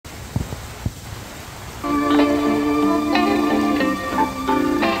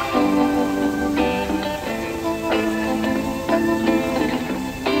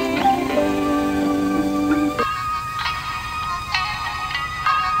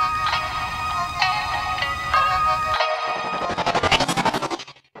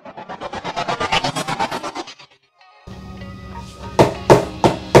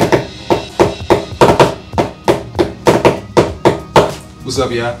What's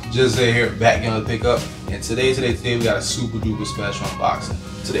up, y'all? Justzay here, back again on the pickup. And today we got a super duper special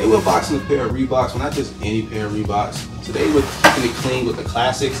unboxing. Today we're unboxing a pair of Reeboks, well, not just any pair of Reeboks. Today we're keeping it clean with the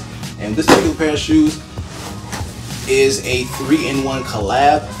classics. And this particular pair of shoes is a 3-in-1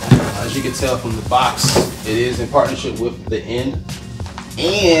 collab. As you can tell from the box, it is in partnership with the End.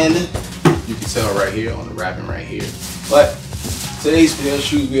 And you can tell right here on the wrapping right here. But today's pair of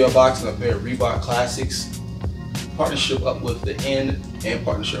shoes, we are unboxing a pair of Reebok classics. Partnership up with the End and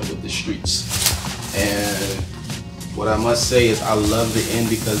partnership with the Streets. And what I must say is I love the End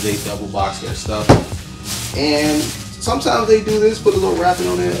because they double box their stuff. And sometimes they do this, put a little wrapping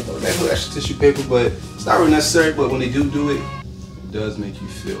on there, or they put extra tissue paper, but it's not really necessary. But when they do it, it does make you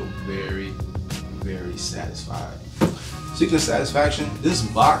feel very, very satisfied. Speaking of satisfaction, this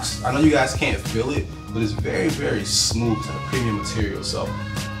box, I know you guys can't feel it, but it's very, very smooth. It's a premium material. So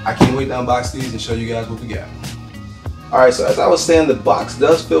I can't wait to unbox these and show you guys what we got. Alright, so as I was saying, the box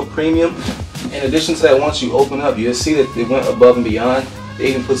does feel premium. In addition to that, once you open up, you'll see that they went above and beyond. They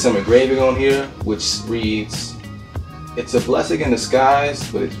even put some engraving on here, which reads, "It's a blessing in disguise,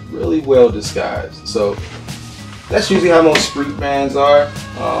 but it's really well disguised." So that's usually how most street brands are.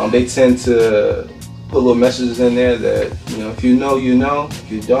 They tend to put little messages in there that, you know, if you know, you know.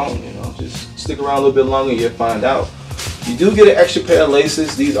 If you don't, you know, just stick around a little bit longer, you'll find out. You do get an extra pair of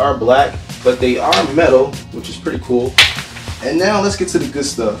laces. These are black, but they are metal, which is pretty cool. And now let's get to the good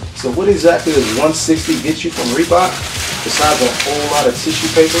stuff. So what exactly does 160 get you from Reebok, besides a whole lot of tissue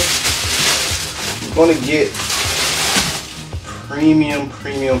paper? You're gonna get premium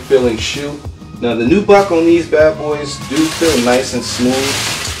feeling shoe. Now the new buck on these bad boys do feel nice and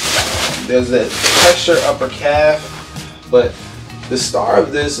smooth. There's that texture upper calf, but the star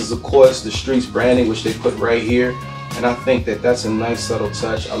of this is of course the Streets branding, which they put right here. And I think that that's a nice subtle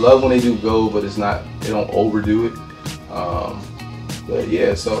touch. I love when they do gold, but it's not, they don't overdo it. But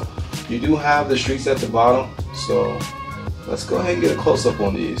yeah, so you do have the Streets at the bottom. So let's go ahead and get a close-up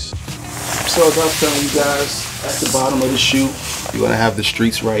on these. So as I was telling you guys, at the bottom of the shoe, you're gonna have the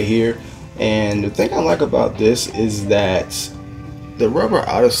Streets right here. And the thing I like about this is that the rubber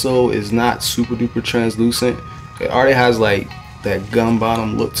outer sole is not super duper translucent. It already has like that gum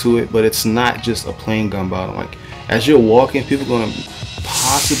bottom look to it, but it's not just a plain gum bottom. Like, as you're walking, people are going to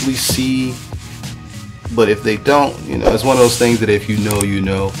possibly see, but if they don't, you know, it's one of those things that if you know, you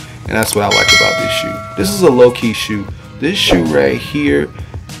know. And that's what I like about this shoe. This is a low-key shoe. This shoe right here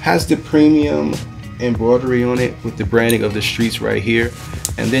has the premium embroidery on it with the branding of the Streets right here.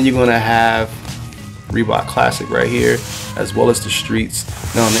 And then you're going to have Reebok Classic right here, as well as the Streets.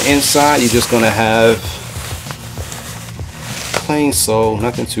 Now on the inside, you're just going to have plain sole,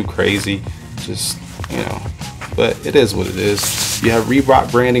 nothing too crazy, just, you know. But it is what it is. You have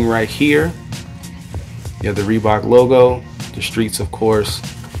Reebok branding right here. You have the Reebok logo, the Streets of course,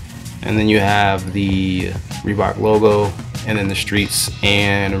 and then you have the Reebok logo, and then the Streets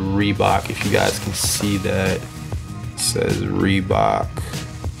and Reebok. If you guys can see that, it says Reebok.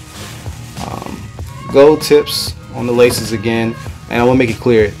 Gold tips on the laces again, and I will make it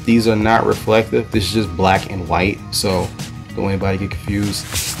clear, these are not reflective. This is just black and white, so don't anybody get confused.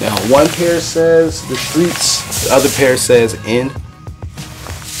 Now one pair says the Streets, the other pair says End.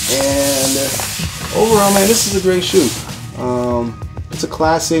 And overall, man, this is a great shoe. It's a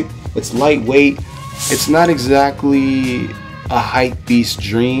classic, it's lightweight, it's not exactly a hype beast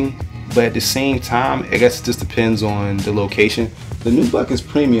dream, but at the same time, I guess it just depends on the location. The new buck is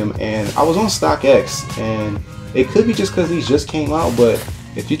premium, and I was on StockX, and it could be just because these just came out, but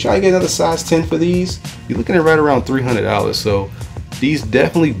if you try to get another size 10 for these, you're looking at right around $300. So these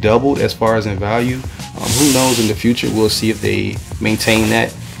definitely doubled as far as in value. Who knows in the future, we'll see if they maintain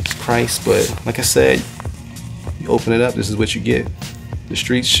that price. But like I said, you open it up, this is what you get. The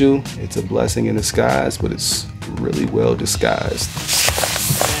Street shoe, it's a blessing in disguise, but it's really well disguised.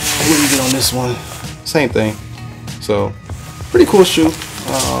 What do you get on this one? Same thing. So pretty cool shoe.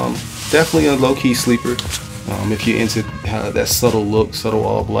 Definitely a low-key sleeper. If you're into that subtle look, subtle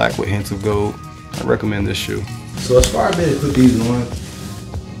all black with hints of gold, I recommend this shoe. So as far as being able to put these on,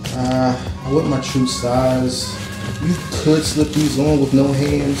 I want my true size. You could slip these on with no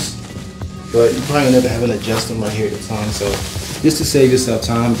hands, but you probably never have an adjust them right here at the time. So just to save yourself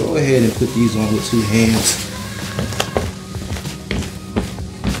time, go ahead and put these on with 2 hands.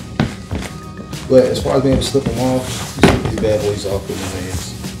 But as far as being able to slip them off, you slip these bad boys off with no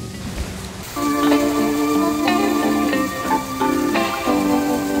hands.